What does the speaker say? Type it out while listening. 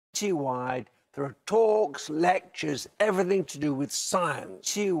citywide. There are talks, lectures, everything to do with science.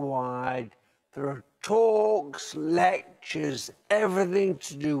 Citywide. There are talks, lectures, everything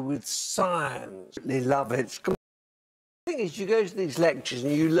to do with science. They love it. The thing is, you go to these lectures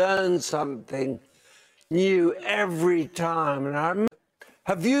and you learn something new every time. And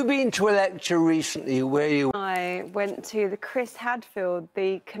have you been to a lecture recently where you... I went to the Chris Hadfield,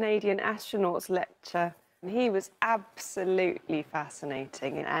 the Canadian astronauts lecture. He was absolutely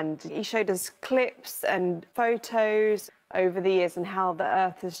fascinating, and he showed us clips and photos over the years and how the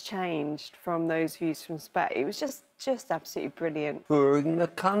Earth has changed from those views from space. It was just absolutely brilliant. Touring the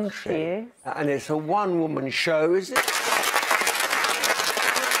country. She is. And it's a one-woman show, is it?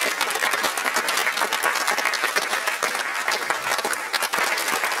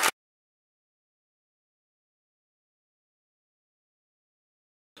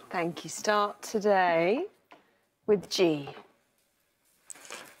 Thank you. Start today with G.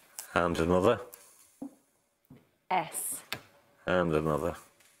 And another. S. And another.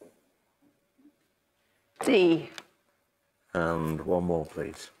 D. And one more,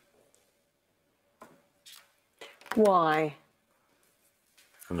 please. Y.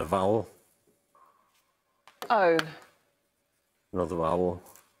 And a vowel. O. Another vowel.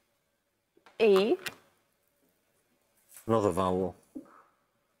 E. Another vowel.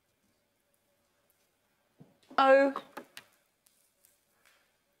 O. A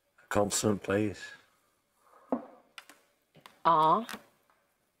consonant, please. R.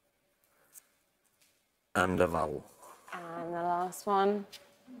 And a vowel. And the last one,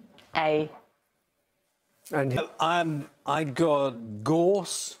 A. And I got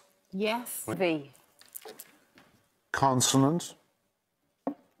gorse. Yes. V. Consonant.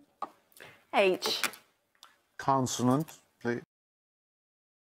 H. Consonant, please.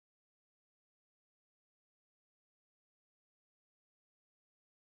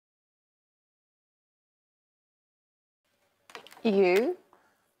 U.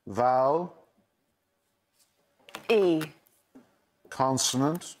 Vowel. E.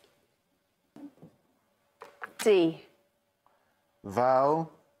 Consonant. D.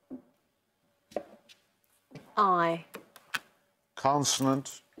 Vowel. I.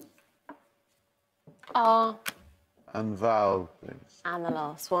 Consonant. R. And vowel, please. And the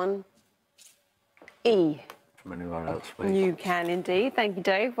last one, E. From anywhere else, please. You can indeed. Thank you,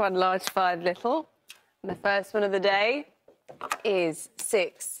 Dave. One large, five little. And the first one of the day is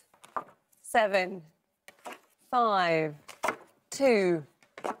 6, 7, 5, 2,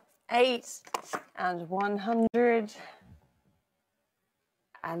 8, and 100.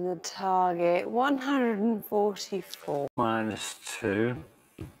 And the target, 144. Minus 2.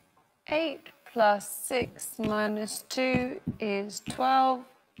 8 plus 6 minus 2 is 12.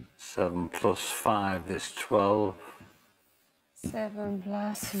 7 plus 5 is 12. 7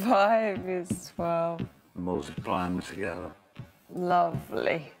 plus 5 is 12. Multiply them together.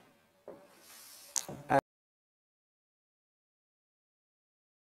 Lovely.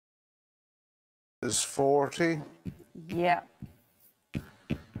 Is 40. Yeah.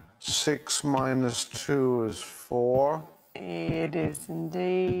 6 minus 2 is 4. It is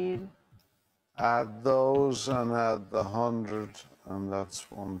indeed. Add those and add the 100, and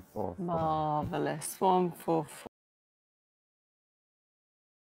that's 144. Marvellous. 144.